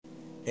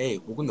Hey,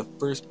 welcome to the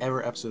first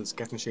ever episode of the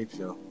Sketch and Shady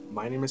Show.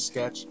 My name is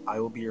Sketch. I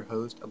will be your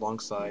host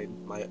alongside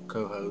my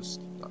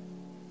co-host.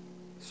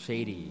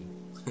 Shady.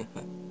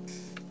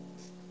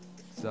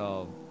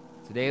 So,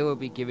 today we'll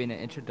be giving an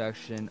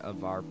introduction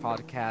of our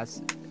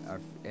podcast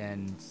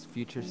and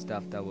future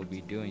stuff that we'll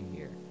be doing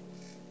here.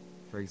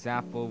 For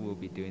example, we'll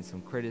be doing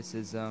some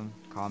criticism,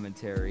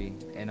 commentary,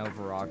 and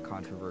overall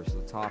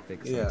controversial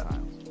topics Yeah,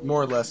 sometimes.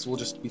 more or less, we'll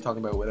just be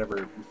talking about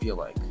whatever we feel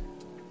like.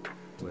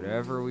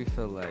 Whatever we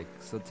feel like.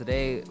 So,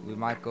 today we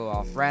might go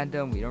off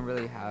random. We don't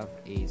really have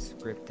a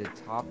scripted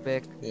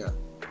topic. Yeah.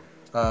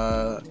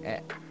 Uh, Eh,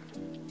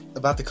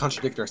 about to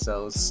contradict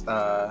ourselves.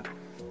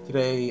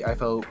 Today I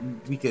felt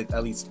we could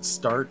at least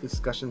start the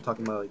discussion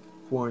talking about like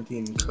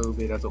quarantine and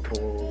COVID as a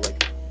whole,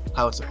 like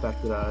how it's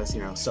affected us,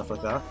 stuff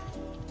like that.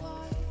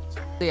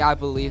 I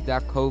believe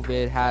that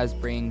COVID has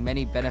bring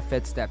many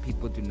benefits that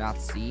people do not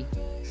see.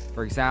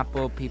 For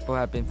example, people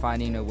have been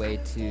finding a way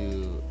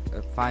to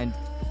find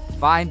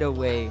a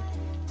way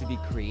to be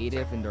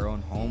creative in their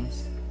own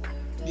homes.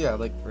 Yeah,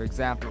 like, For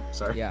example,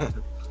 sorry. yeah,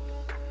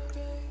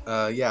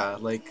 Yeah,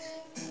 like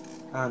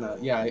I don't know.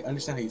 Yeah, I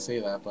understand how you say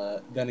that,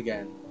 but then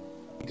again,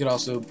 it could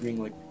also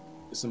bring like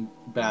some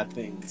bad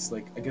things.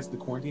 Like I guess the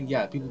quarantine,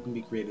 yeah, people can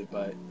be creative,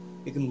 but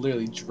it can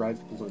literally drive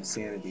people to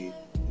insanity.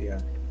 Yeah,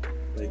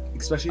 like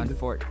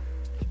unfor-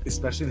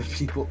 especially the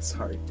people.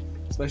 Sorry,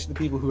 especially the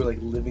people who are like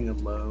living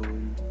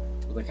alone,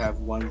 or like have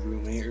one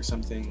roommate or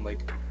something,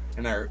 like,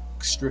 and are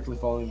strictly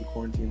following the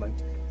quarantine, like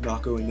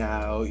not going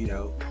out.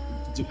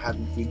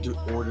 Having food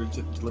ordered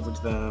to delivered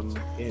to them,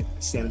 and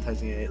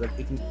sanitizing it. Like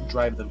it can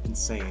drive them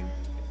insane.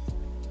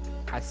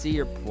 I see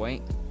your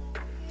point,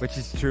 which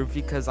is true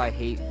because I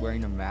hate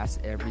wearing a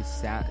mask every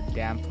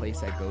damn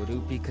place I go to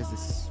because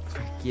this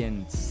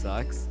freaking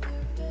sucks.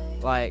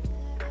 Like,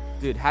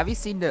 dude, have you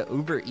seen the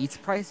Uber Eats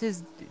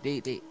prices?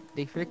 They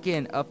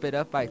freaking up it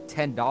up by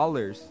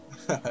 $10.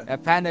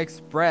 At Panda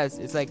Express,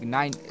 it's like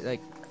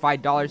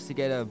 $5 to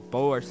get a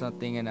bow or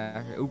something, and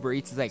Uber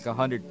Eats is like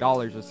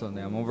 $100 or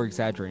something. I'm over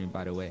exaggerating,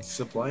 by the way.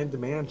 Supply and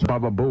demand.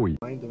 Baba Booey.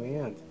 Supply and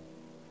demand.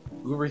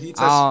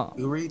 Uh,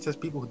 Uber Eats has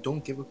people who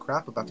don't give a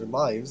crap about their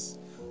lives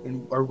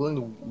and are willing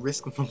to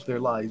risk their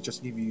lives just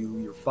to give you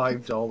your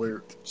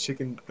 $5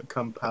 chicken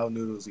compound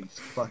noodles. You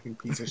fucking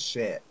piece of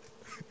shit.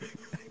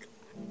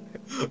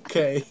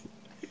 Okay,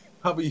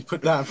 how about you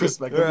put that in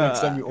perspective next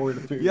time you order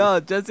food? Yo,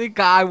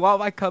 Jessica, I want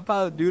my cup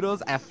of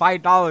noodles at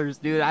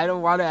 $5, dude. I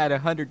don't want it at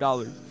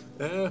 $100.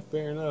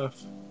 Fair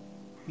enough.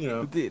 You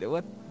know, Dude,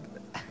 what?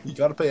 you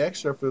gotta pay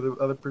extra for the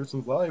other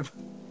person's life.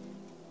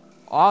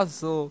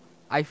 Also,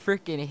 I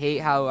freaking hate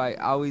how I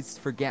always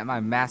forget my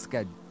mask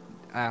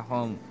at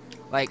home.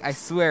 Like, I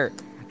swear,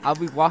 I'll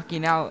be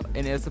walking out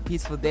and it's a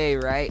peaceful day,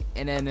 right?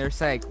 And then they're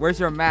like, "Where's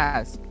your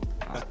mask?"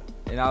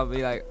 And I'll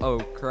be like, "Oh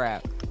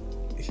crap."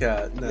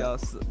 Yeah, no, Yo,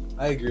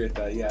 I agree with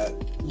that. Yeah,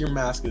 your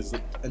mask is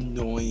like,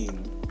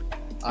 annoying.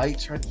 I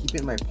try to keep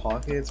it in my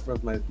pockets for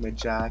my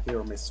jacket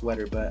or my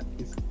sweater, but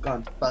it's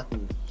gone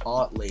fucking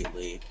hot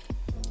lately.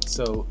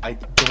 So I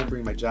don't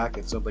bring my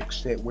jacket. So I'm like,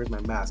 shit, where's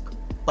my mask?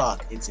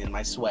 Fuck, it's in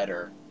my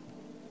sweater.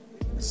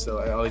 So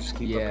I always just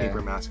keep a yeah,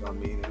 paper mask on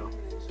me.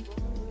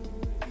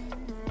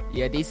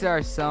 yeah. These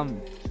are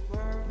some.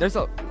 There's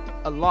a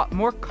lot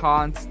more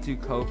cons to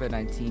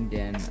COVID-19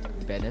 than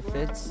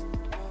benefits,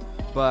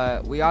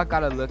 but we all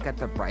gotta look at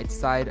the bright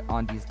side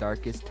on these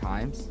darkest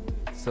times,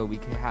 so we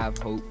can have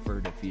hope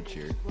for the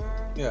future.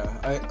 Yeah,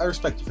 I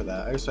respect you for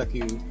that. I respect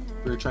you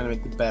for trying to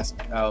make the best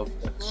out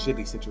of a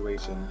shitty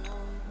situation.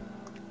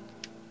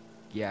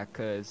 Yeah,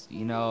 cause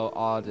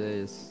all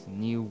this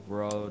new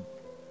world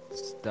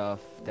stuff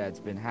that's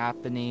been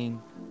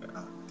happening.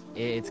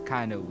 It's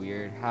kind of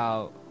weird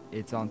how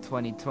it's on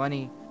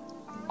 2020.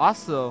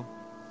 Also,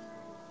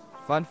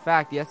 fun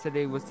fact: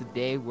 yesterday was the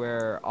day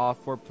where all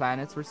four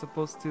planets were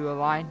supposed to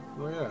align.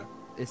 Oh yeah,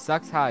 It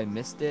sucks how I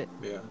missed it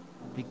yeah.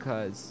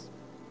 because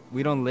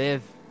we don't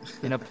live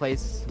in a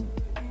place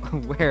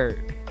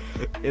where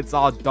it's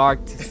all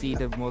dark to see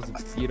the most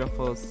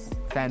beautiful,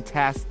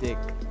 fantastic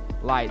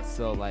lights.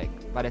 So like,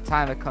 by the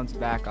time it comes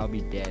back, I'll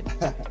be dead.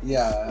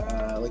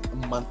 Yeah, like a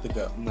month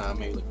ago, nah,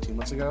 maybe like 2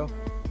 months ago.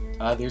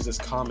 There's this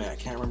comment. I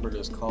can't remember what it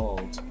was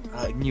called.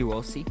 New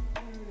OC.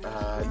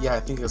 Yeah, I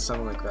think it was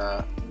something like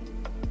that.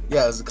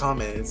 Yeah, it was a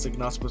comment. It's like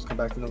not supposed to come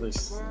back for another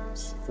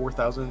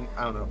 4,000.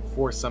 I don't know,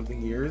 4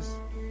 something years.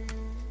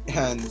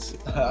 And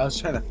I was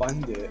trying to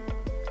find it,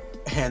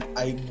 and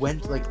I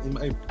went like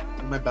in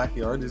my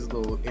backyard. There's a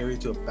little area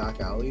to a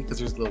back alley because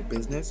there's a little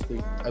business.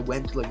 I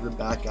went to like the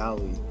back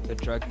alley. The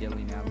drug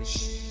dealing alley.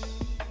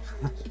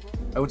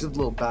 I went to the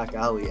little back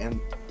alley, and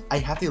I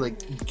had to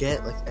like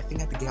get like I think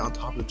I had to get on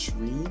top of the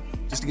tree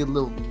just to get a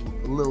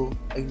little.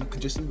 I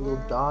could just see the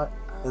little dot,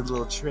 the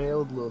little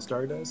trail, the little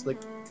stardust.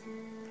 Like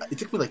it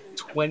took me like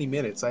 20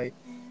 minutes. I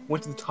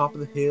went to the top of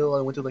the hill.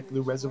 I went to like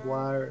the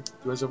reservoir.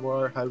 The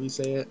reservoir, how do we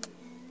say it?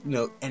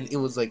 And it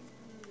was like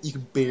you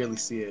could barely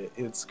see it.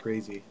 It's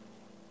crazy.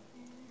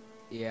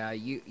 Yeah,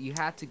 you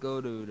had to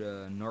go to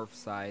the north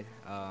side.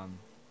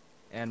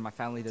 and my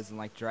family doesn't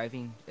like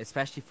driving,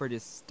 especially for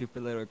this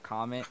stupid little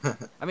comment.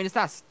 I mean, it's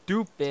not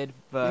stupid, You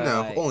but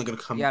know, like,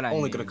 yeah, what I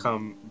only gonna mean.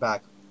 come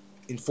back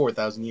in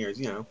 4,000 years.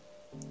 You know,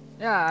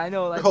 Yeah, I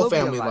know. your Like, whole we'll be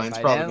family alive line's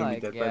by probably then. gonna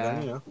be Like, dead by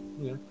then. yeah,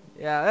 You know,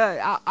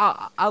 yeah,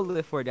 yeah. I'll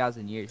live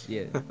 4,000 years.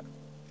 Yeah.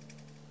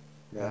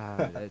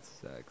 yeah, That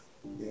sucks.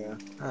 yeah.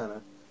 I don't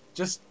know.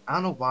 Just I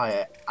don't know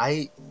why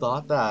I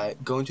thought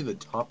that going to the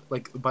top,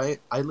 like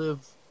I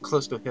live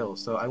close to a hill,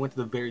 so I went to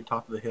the very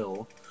top of the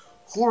hill.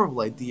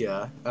 Horrible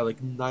idea at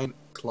like 9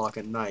 o'clock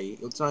at night.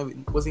 It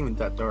wasn't even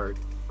that dark.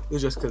 It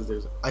was just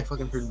because I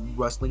fucking heard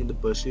rustling in the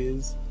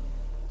bushes,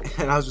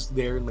 and I was just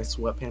there in my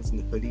sweatpants and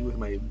the hoodie with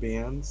my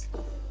Vans.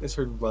 I just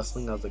heard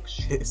rustling. I was like,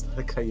 shit, is that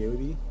a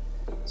coyote?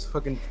 So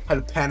fucking had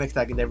a panic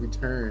attack at every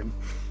turn.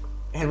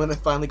 And when I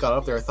finally got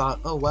up there, I thought,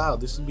 oh wow,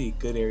 this would be a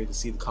good area to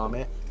see the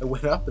comet. I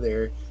went up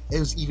there, and it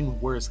was even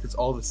worse because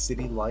all the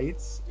city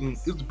lights. I mean,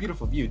 it was a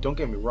beautiful view, don't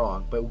get me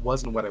wrong, but it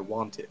wasn't what I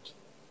wanted.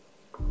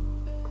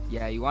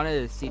 Yeah, you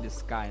wanted to see the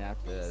sky,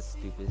 not the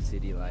stupid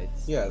city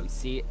lights. Yeah. We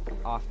see it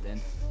often.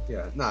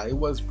 Yeah, nah, it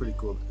was pretty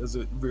cool. It was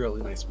a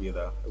really nice view,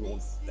 though.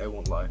 I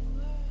won't lie.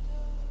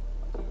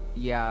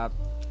 Yeah,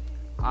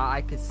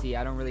 I could see.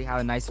 I don't really have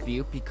a nice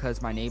view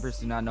because my neighbors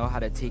do not know how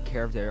to take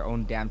care of their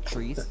own damn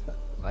trees.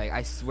 Like,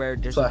 I swear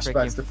there's a Flashbacks to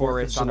freaking 4th of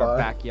forest on our July.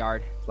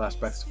 backyard.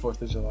 Flashbacks to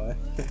 4th of July.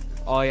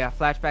 Oh yeah,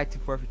 flashback to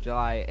 4th of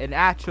July. An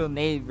actual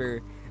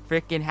neighbor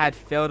freaking had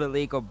failed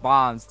illegal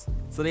bombs.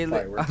 So they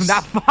Fireworks.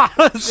 not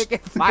bombs,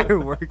 freaking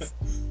fireworks.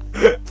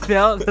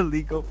 Failed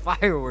illegal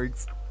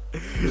fireworks.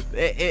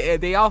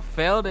 They all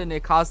failed and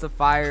it caused a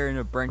fire and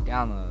it burnt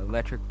down the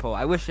electric pole.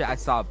 I wish I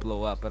saw it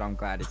blow up, but I'm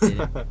glad it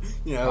didn't.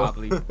 You know,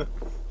 Probably.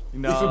 You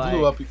know, if it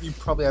blew like, up, you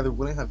probably either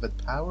wouldn't have had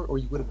power or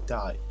you would have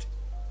died.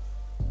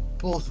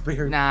 Both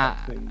very Nah.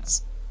 bad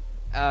things.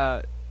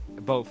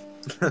 both.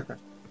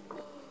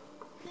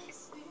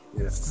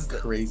 Yeah, it's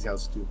crazy how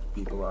stupid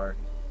people are.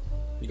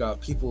 You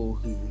got people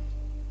who,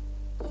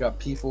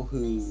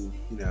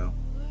 you know,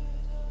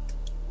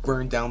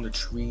 burn down the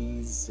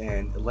trees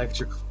and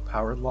electric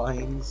power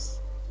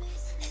lines.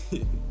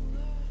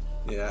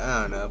 Yeah,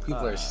 I don't know.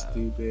 People are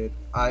stupid.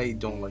 I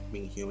don't like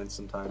being human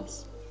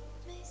sometimes.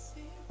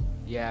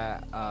 Yeah,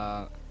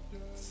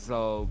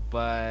 so,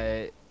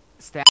 but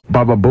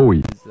Baba Bowie.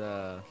 is, Who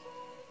the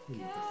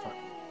fuck?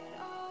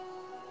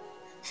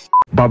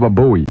 Baba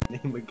Bowie.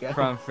 Name again.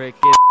 from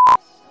freaking.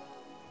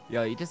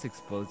 Yo, you just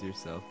exposed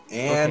yourself.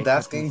 And Okay,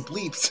 that's cut getting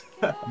this.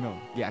 bleeped. No,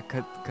 yeah,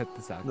 cut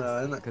this out. No,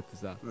 I'm not- Cut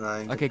this out. No, I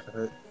ain't Okay. gonna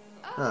cut it.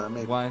 No,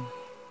 maybe. One.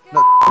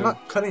 No, I'm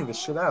not cutting this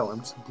shit out. I'm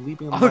just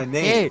bleeping my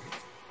name.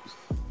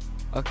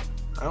 Okay.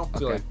 I don't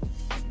feel Okay.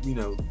 like, you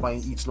know,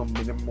 finding each little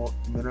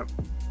minute,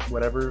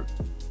 whatever,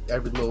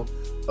 every little.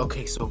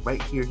 Okay, so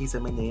right here he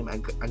said my name.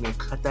 I'm gonna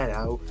cut that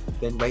out.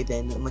 Then right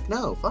then I'm like,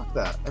 no, fuck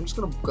that. I'm just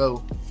gonna go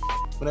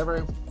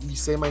whenever you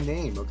say my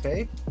name.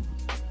 Okay.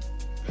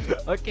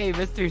 Okay,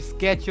 Mr.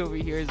 Sketch over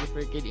here is a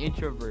freaking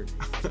introvert.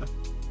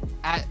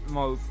 At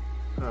most.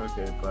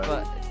 Okay,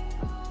 But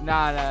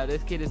nah,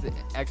 this kid is an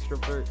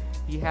extrovert.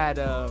 He had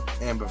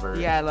ambivert.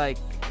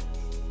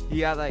 he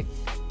had like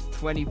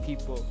 20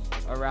 people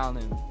around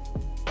him.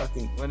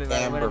 Fucking When I mean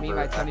by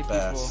ambivert 20 at people,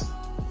 best.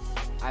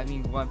 I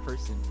mean one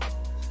person.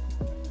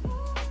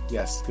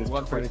 Yes, because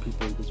One 20 person.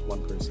 people equals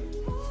one person.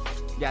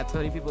 Yeah,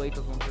 20 people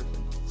equals one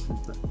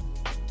person.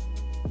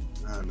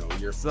 I don't know.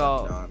 You're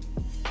So- fucking on.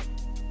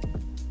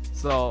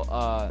 So,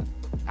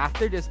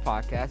 after this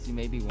podcast, you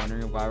may be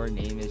wondering why our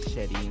name is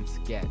Shady and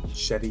Sketch.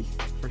 Shetty.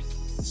 For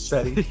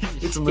Shetty.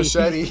 It's a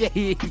machete.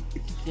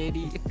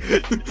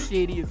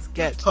 Shady and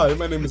Sketch. Hi,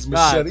 my name is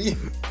God. Machete.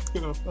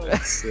 For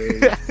fuck's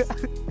sake.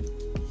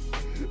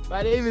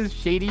 My name is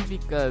Shady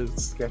because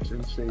Sketch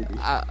and Shady.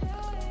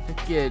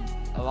 freaking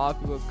a lot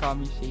of people call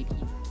me Shady,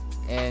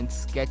 and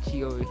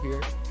Sketchy over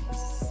here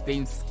is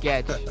named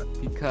Sketch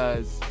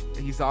because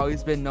he's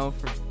always been known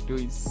for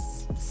doing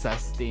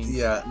sus things.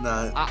 Yeah,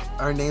 nah. I-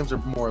 Our names are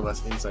more or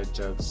less inside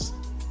jokes.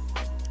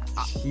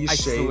 He's I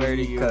swear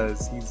to shady you.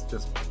 because he's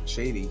just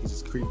shady. He's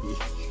just creepy.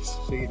 He's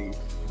shady.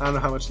 I don't know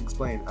how much to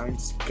explain. I'm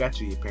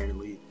sketchy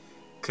apparently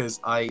because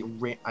I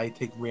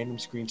take random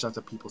screenshots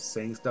of people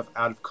saying stuff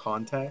out of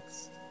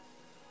context.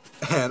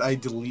 And I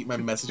delete my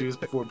messages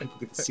before people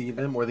can see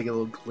them, or they get a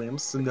little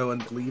glimpse, so no one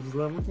believes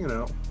them. You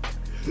know,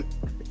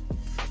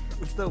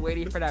 I'm still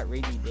waiting for that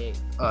rainy day.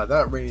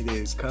 that rainy day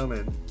is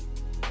coming.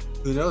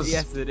 Who knows?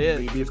 Yes, it is.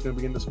 Maybe it's gonna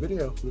be in this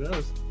video. Who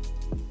knows?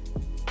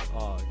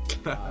 Oh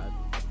god.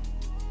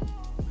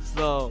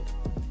 So,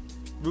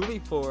 moving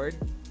forward,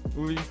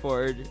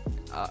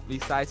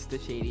 besides the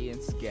Shady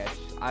and Sketch,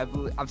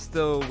 I'm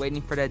still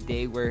waiting for that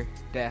day where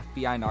the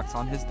FBI knocks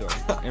on his door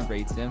and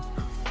raids him.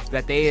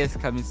 That day is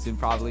coming soon,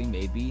 probably,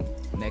 maybe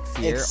next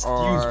year.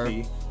 Excuse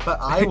me, but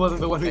I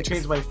wasn't the one who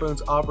changed my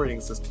phone's operating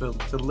system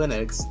to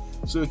Linux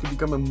so it could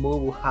become a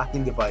mobile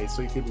hacking device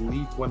so it could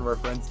leak one of our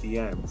friends'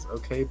 DMs.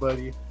 Okay,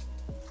 buddy?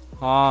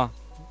 Huh?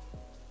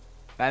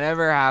 That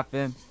never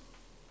happened.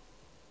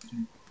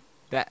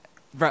 That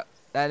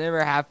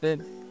never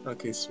happened.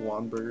 Okay,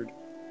 Swanbird.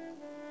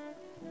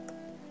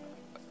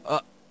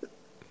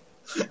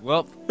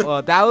 Well,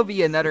 that would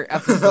be another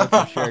episode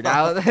for sure.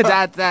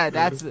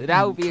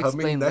 That will be Coming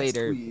explained next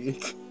later.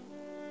 week.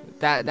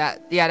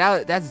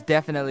 That's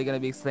definitely gonna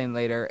be explained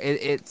later.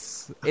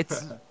 It's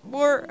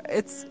well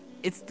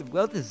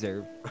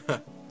deserved,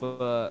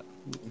 but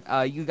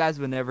you guys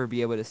will never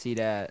be able to see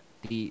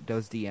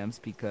those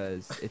DMs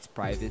because it's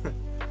private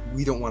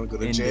We don't want to go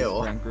to in this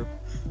jail. friend group.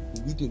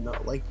 We do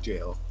not like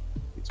jail.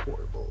 It's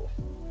horrible.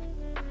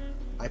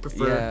 I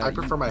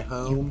prefer my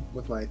home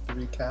with my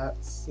 3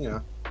 cats. You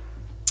know,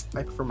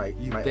 I prefer my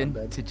You've my been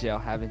bed. to jail,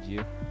 haven't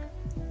you?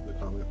 No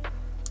comment.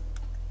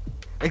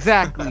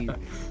 Exactly.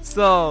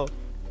 So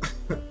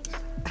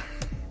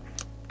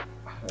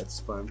That's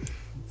fun.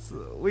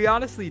 we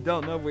honestly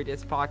don't know where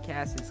this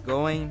podcast is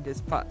going.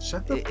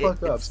 Shut the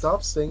fuck up.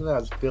 Stop saying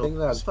that as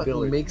filler. Just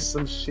fucking make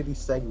some shitty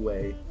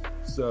segue.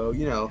 So,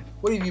 you know,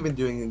 what have you been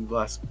doing in the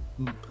last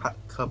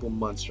couple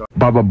months, Sean?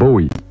 Baba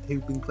Bowie. Have you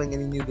been playing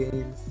any new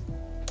games?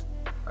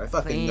 I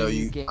fucking Playing know new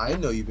you. games? I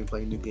know you've been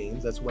playing new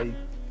games. That's why you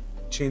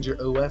change your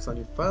OS on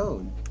your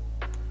phone,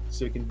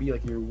 so it can be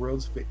like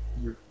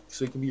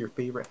so it can be your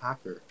favorite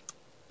hacker.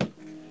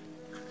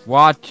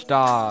 Watch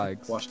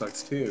Dogs. Watch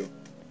Dogs 2.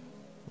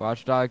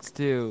 Watch Dogs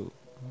 2.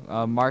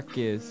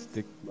 Marcus.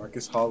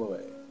 Marcus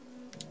Holloway.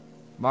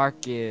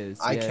 Marcus.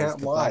 I yes, can't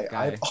the lie. black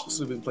guy. I've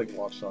also been playing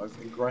Watch Dogs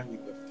and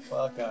grinding the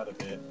fuck out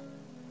of it.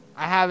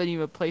 I haven't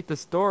even played the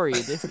story.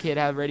 This kid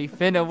already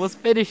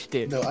finished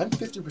it. No, I'm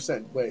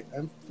 50%. Wait,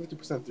 I'm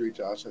 50% through,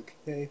 Josh.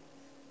 Okay,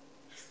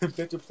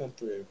 50%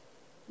 through.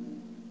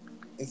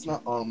 It's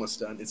not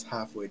almost done. It's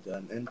halfway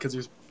done, and because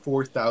there's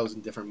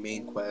 4,000 different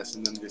main quests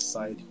and then there's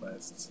side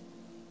quests,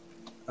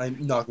 I'm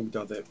not gonna be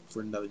done with it for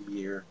another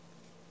year.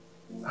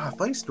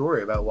 Funny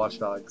story about Watch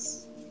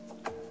Dogs.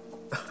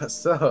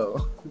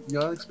 So, you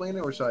wanna explain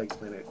it, or should I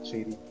explain it,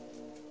 Shady?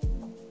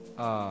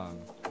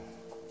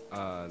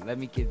 Let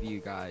me give you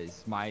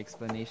guys my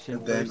explanation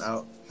And then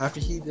first. after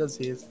he does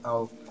his,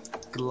 I'll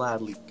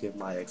gladly give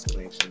my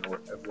explanation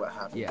of what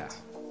happened. Yeah.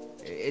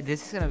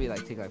 This is gonna be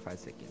take 5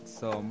 seconds.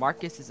 So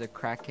Marcus is a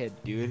crackhead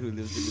dude who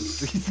lives in the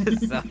streets and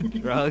sells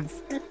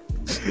drugs.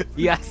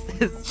 He has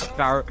this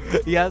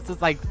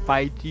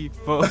 5G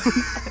phone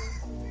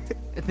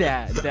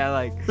that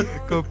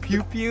go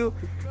pew pew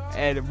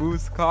and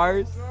moves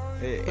cars,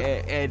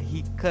 and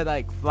he could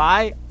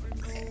fly.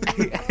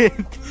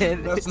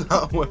 And That's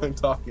not what I'm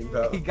talking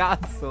about. he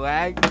got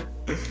swag.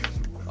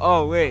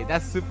 Oh wait,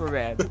 that's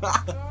Superman.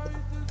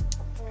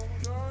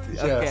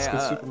 Yes,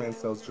 because Superman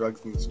sells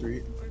drugs in the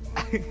street.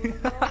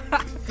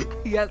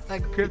 He has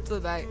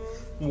kryptonite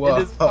Whoa.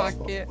 in his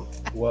pocket.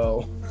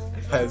 Whoa.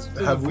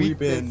 Have we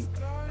been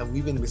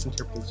weakness.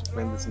 misinterpreting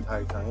Superman this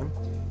entire time?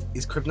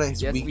 Is kryptonite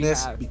his Yes, we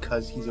weakness have.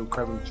 because he's a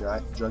incredibly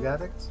drug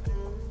addict?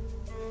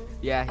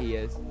 Yeah, he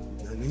is.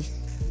 Really?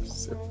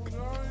 So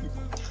confused.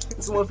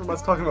 It's the one from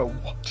us talking about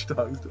Watch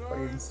Dogs to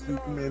fucking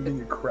Superman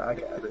being a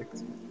crack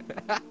addict.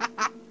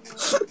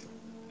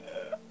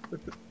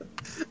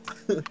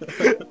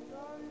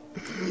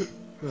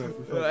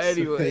 Well,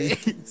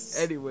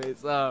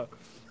 anyways,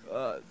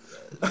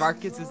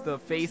 Marcus is the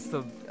face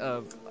of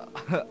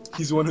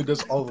He's the one who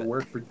does all the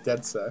work for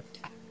DeadSec.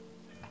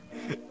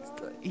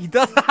 he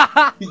does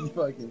He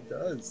fucking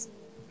does.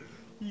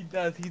 he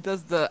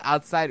does the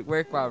outside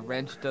work while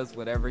Wrench does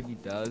whatever he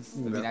does.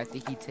 I mean, Yeah. I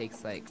think he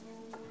takes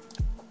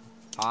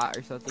pot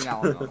or something.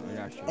 I don't know. I'm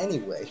not sure.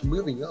 Anyway,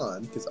 moving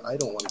on, because I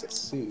don't want to get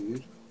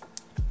sued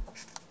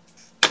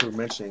for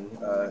mentioning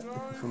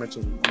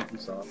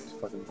Ubisoft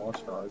fucking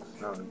Watch Dogs.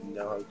 I don't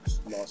know how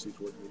lawsuits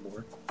work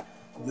anymore.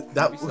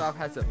 Ubisoft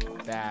has a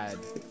bad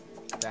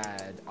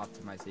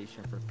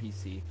optimization for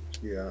PC.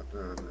 Yeah, I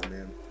don't know,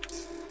 man.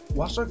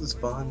 Watch Dogs is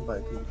fun,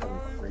 but people become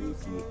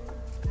crazy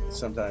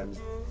sometimes.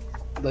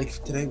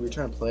 Like today, we were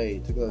trying to play.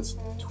 It took us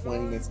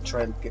 20 minutes to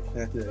try to get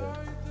connected to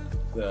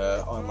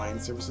the online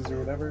services or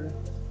whatever.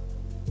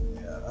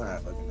 Yeah, I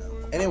don't fucking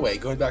know. Anyway,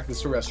 going back to the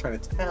story I was trying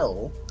to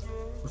tell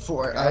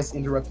before I was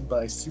interrupted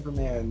by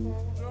Superman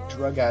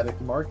drug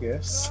addict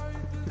Marcus.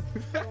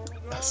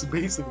 So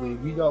basically,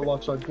 we got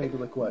Watch Dogs maybe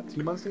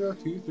 2 months ago?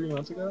 3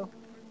 months ago?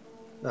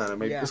 I don't know,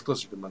 maybe Yeah. it's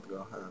closer to a month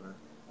ago. I don't know.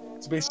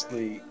 So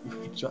basically,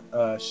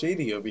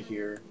 Shady over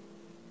here,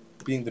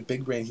 being the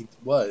big brain he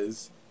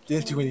was,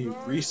 didn't do any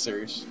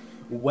research,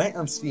 went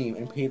on Steam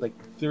and paid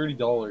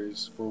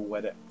 $30 for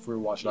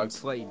Watch Dogs.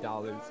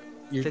 $20.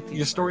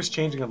 Your story's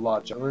changing a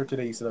lot, John. Earlier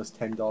today you said it was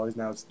 $10,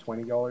 now it's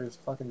 $20.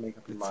 Fucking make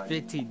up your It's mind.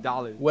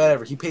 $15.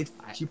 Whatever. He paid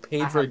I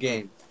for a have-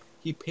 game.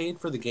 He paid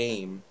for the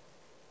game.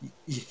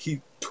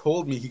 He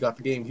told me he got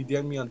the game. He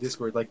DM'd me on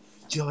Discord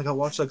yo, I got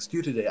Watch Dogs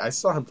 2 today. I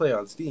saw him play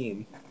on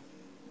Steam.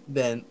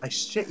 Then, I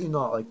shit you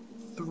not,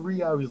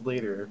 3 hours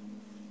later,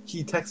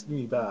 he texted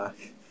me back.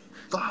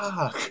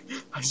 Fuck!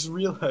 I just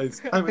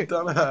realized I'm a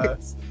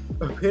dumbass.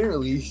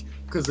 Apparently,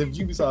 because of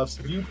Ubisoft's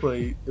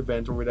Uplay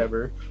event or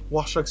whatever,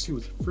 Watch Dogs 2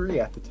 was free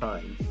at the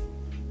time.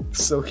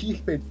 So he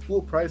paid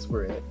full price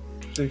for it.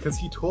 So because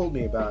he told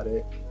me about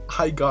it,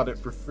 I got it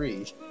for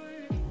free.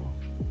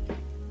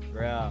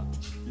 Bro,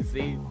 you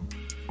see,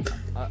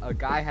 a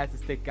guy has to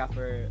stick up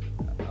for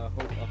A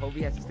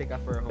Hobie has to stick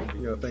out for a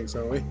Hobie. Yeah, thanks,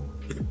 homie.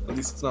 At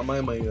least it's not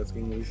my money that's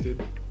getting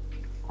wasted.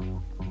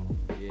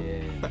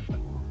 Yeah.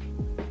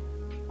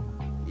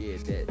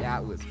 Yeah,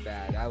 that was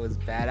bad. That was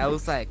bad. I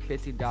was like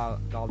 $50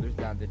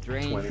 down the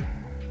drain. 20.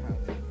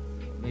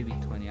 Maybe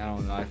 20. I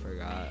don't know. I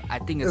forgot. I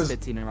think it's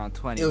 15 around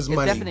 20. It was it's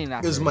money. Definitely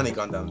not. It was 30. money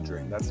gone down the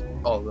drain. That's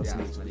all that's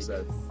needs to be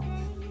said.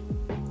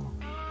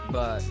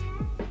 But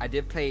I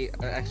did pay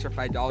an extra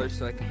 $5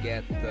 so I could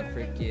get the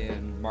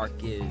freaking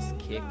Marcus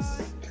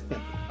Kicks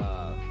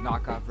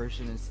knockoff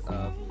versions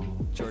of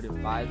Jordan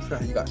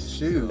 5s. You got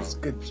shoes.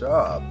 Good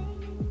job.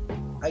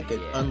 I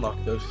could unlock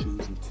those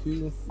shoes in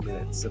 2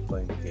 minutes of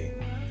playing the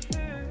game.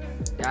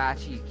 Yeah,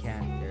 actually you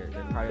can. They're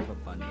part of a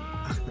bundle.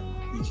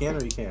 You can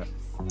or you can't?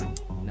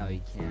 No,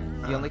 you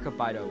can't. You only could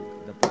buy the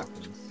black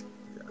ones.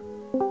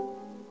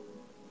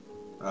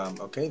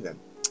 Yeah. Okay then.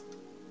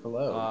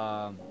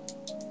 Hello.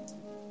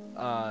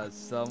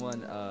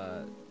 Someone,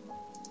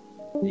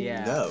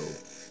 yeah. No.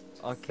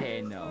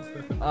 Okay, no.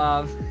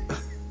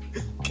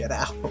 Get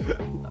out.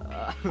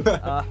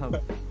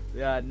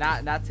 Yeah,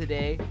 not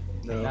today.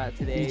 No. Not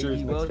today. Future is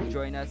He next will week.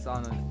 join us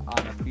on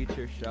a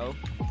future show.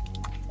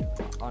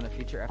 On a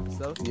future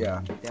episode.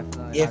 Yeah.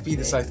 Definitely. If not he today.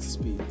 decides to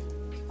speak.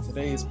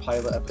 Today is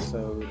pilot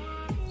episode,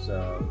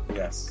 so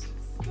yes.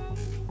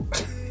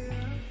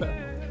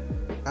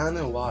 I don't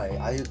know why.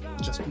 I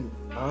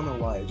don't know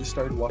why. I just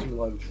started watching a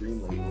lot of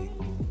Dream lately.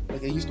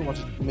 Like I used to watch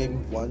maybe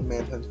one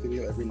Manhunt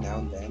video every now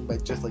and then, but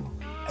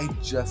I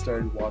just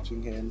started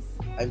watching him.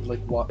 I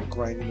like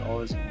grinding all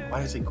his. Why did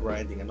I say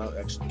grinding? I'm not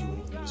actually doing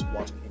anything. I'm just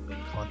watching him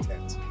make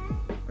content.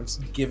 I'm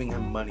just giving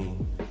him money.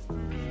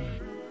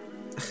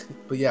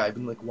 But yeah, I've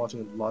been like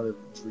watching a lot of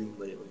Dream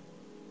lately.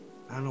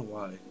 I don't know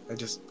why.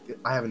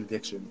 I have an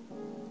addiction.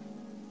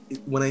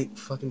 When I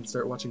fucking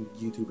start watching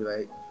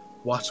YouTubers,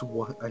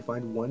 I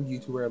find one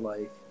YouTuber I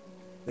like.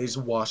 I just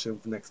watch him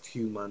for the next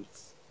 2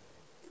 months.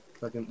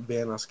 Fucking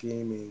Vanos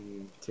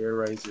Gaming,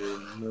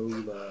 Terrorizer,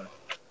 Nola.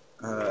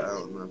 I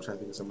don't know. I'm trying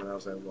to think of someone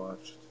else I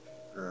watched.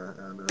 I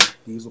don't know.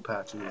 Diesel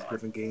Patches,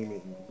 Griffin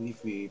Gaming,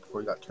 Leafy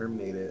before he got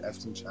terminated,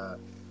 Epson Chat,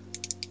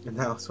 and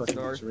now it's fucking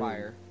Story Dream.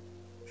 Fire.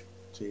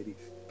 Shady,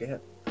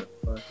 get the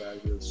fuck out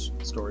of here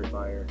with Story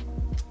Fire.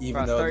 Even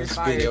Bro, though Story this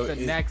Fire video is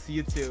the next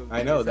YouTube.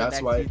 I know It's the that's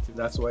next why YouTube.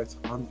 that's why it's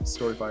on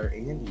Storyfire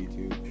and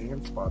YouTube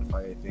and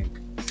Spotify, I think.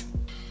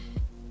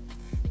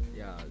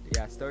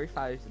 Yeah, Story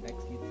Fire is the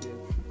next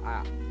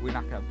YouTube. We're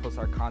not gonna post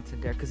our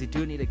content there because you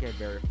do need to get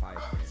verified.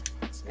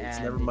 It's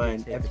And never you mind.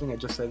 can take- Everything I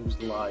just said was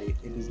a lie.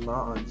 It is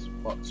not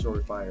on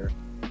Storyfire.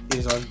 It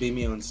is on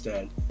Vimeo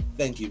instead.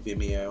 Thank you,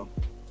 Vimeo.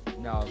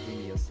 No,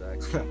 Vimeo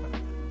sucks.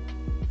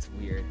 It's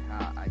weird.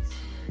 I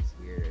swear it's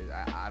weird.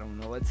 I don't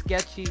know. It's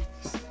sketchy.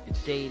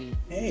 It's shady.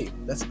 Hey,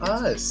 that's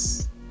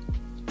us.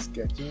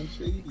 Sketchy and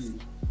Shady.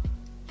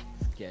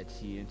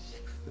 Sketchy and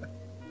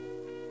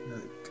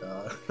Oh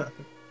God.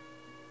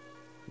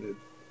 Good.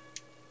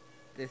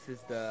 This is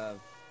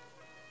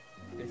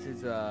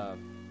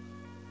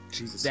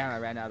Jesus. damn, I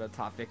ran out of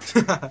topics.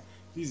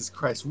 Jesus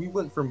Christ, we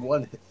went for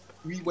one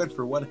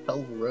hell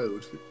of a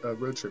road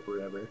trip or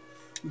whatever.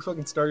 We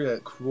fucking started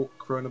at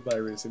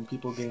coronavirus and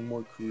people getting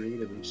more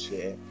creative and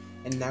shit,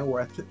 and now we're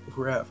at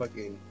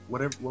fucking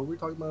whatever. What were we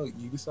talking about?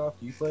 Ubisoft,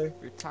 Uplay?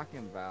 We're talking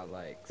about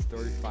like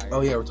Storyfire.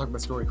 Oh yeah, we're talking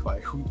about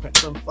Storyfire. We went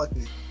from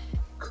fucking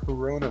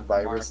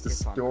coronavirus Marcus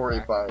to on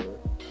Storyfire.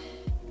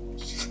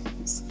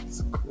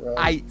 Jesus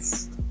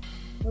Christ!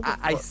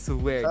 I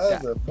swear How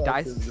that the fuck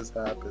Dice. did this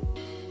happen?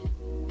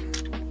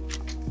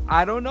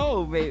 I don't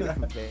know, maybe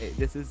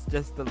this is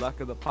just the luck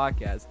of the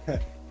podcast.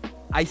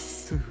 I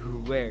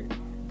swear,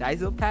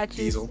 Diesel Patches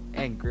Diesel.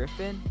 and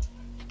Griffin,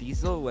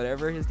 Diesel,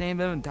 whatever his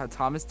name is, and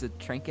Thomas the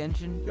Trank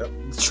Engine. Yep,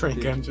 the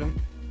Trank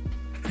Engine.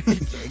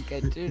 Trank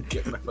Engine.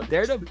 Get my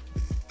fucking-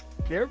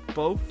 They're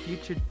both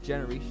future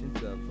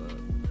generations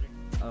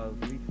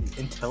of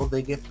Leafy. until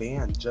they get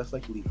banned, just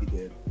like Leafy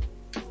did.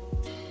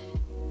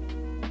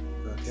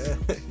 Okay.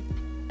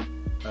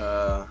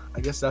 I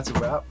guess that's a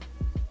wrap.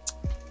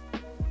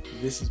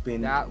 This has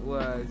been a-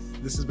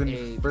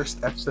 the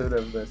first episode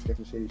of the Sketch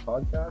and Shady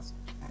podcast.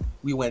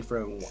 We went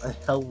from a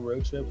hell of a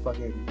road trip,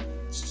 fucking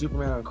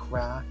Superman on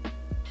crack.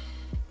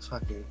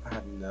 Fucking,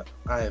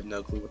 I have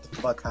no clue what the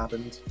fuck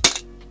happened.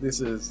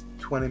 This is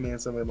 20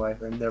 minutes of my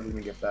life I'm never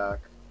gonna get back.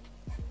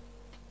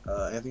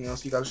 Anything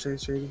else you gotta say,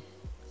 Shady?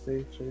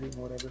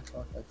 Whatever.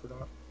 Fuck, I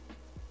forgot.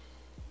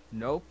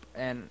 Nope,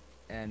 and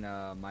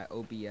my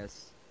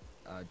OBS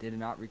did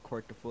not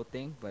record the full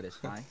thing, but it's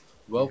fine.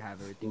 Well, You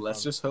have everything let's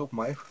covered. just hope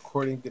my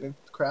recording didn't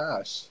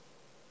crash.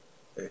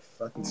 I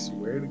fucking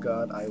swear to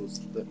God, I will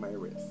split my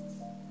wrists.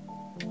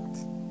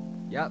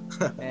 Yep,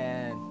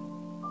 and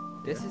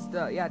this is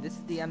the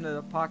end of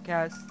the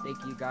podcast.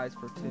 Thank you guys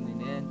for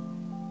tuning in.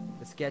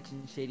 The Sketch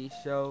and Shady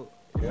show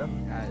Yeah.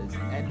 has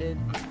ended.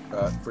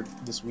 For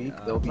this week,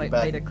 they'll Play be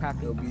back. the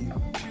clapping. They'll be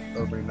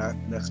over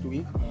next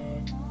week.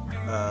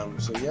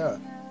 So yeah.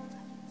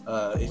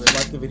 If you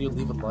like the video,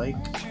 leave a like.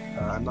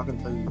 I'm not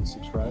gonna tell you to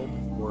subscribe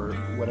or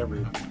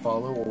whatever,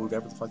 follow or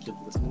whatever the fuck you're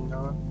listening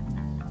on.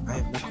 I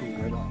have no clue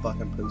where the fuck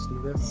I'm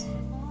posting this.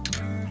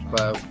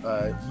 But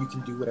you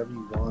can do whatever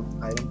you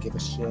want. I don't give a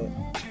shit.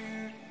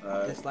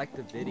 Just like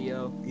the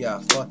video. Yeah,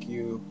 fuck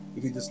you.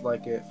 If you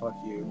dislike it, fuck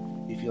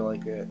you. If you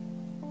like it,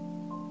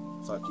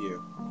 fuck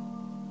you.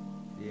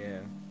 Yeah.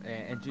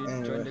 And join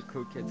Anyway. the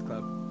Cool Kids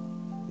Club.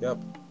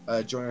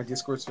 Yep. Join our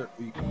Discord server.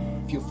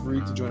 Feel free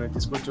to join our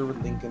Discord server.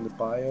 Link in the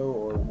bio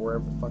or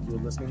wherever the fuck you're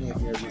listening.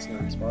 If you're listening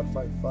on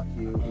Spotify, fuck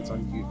you. It's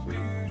on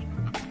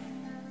YouTube.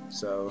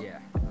 So, Yeah.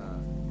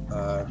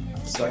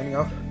 signing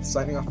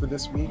off for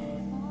this week.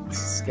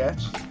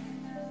 Sketch.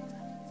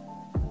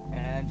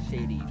 And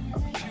Shady.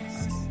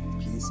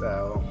 Peace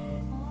out.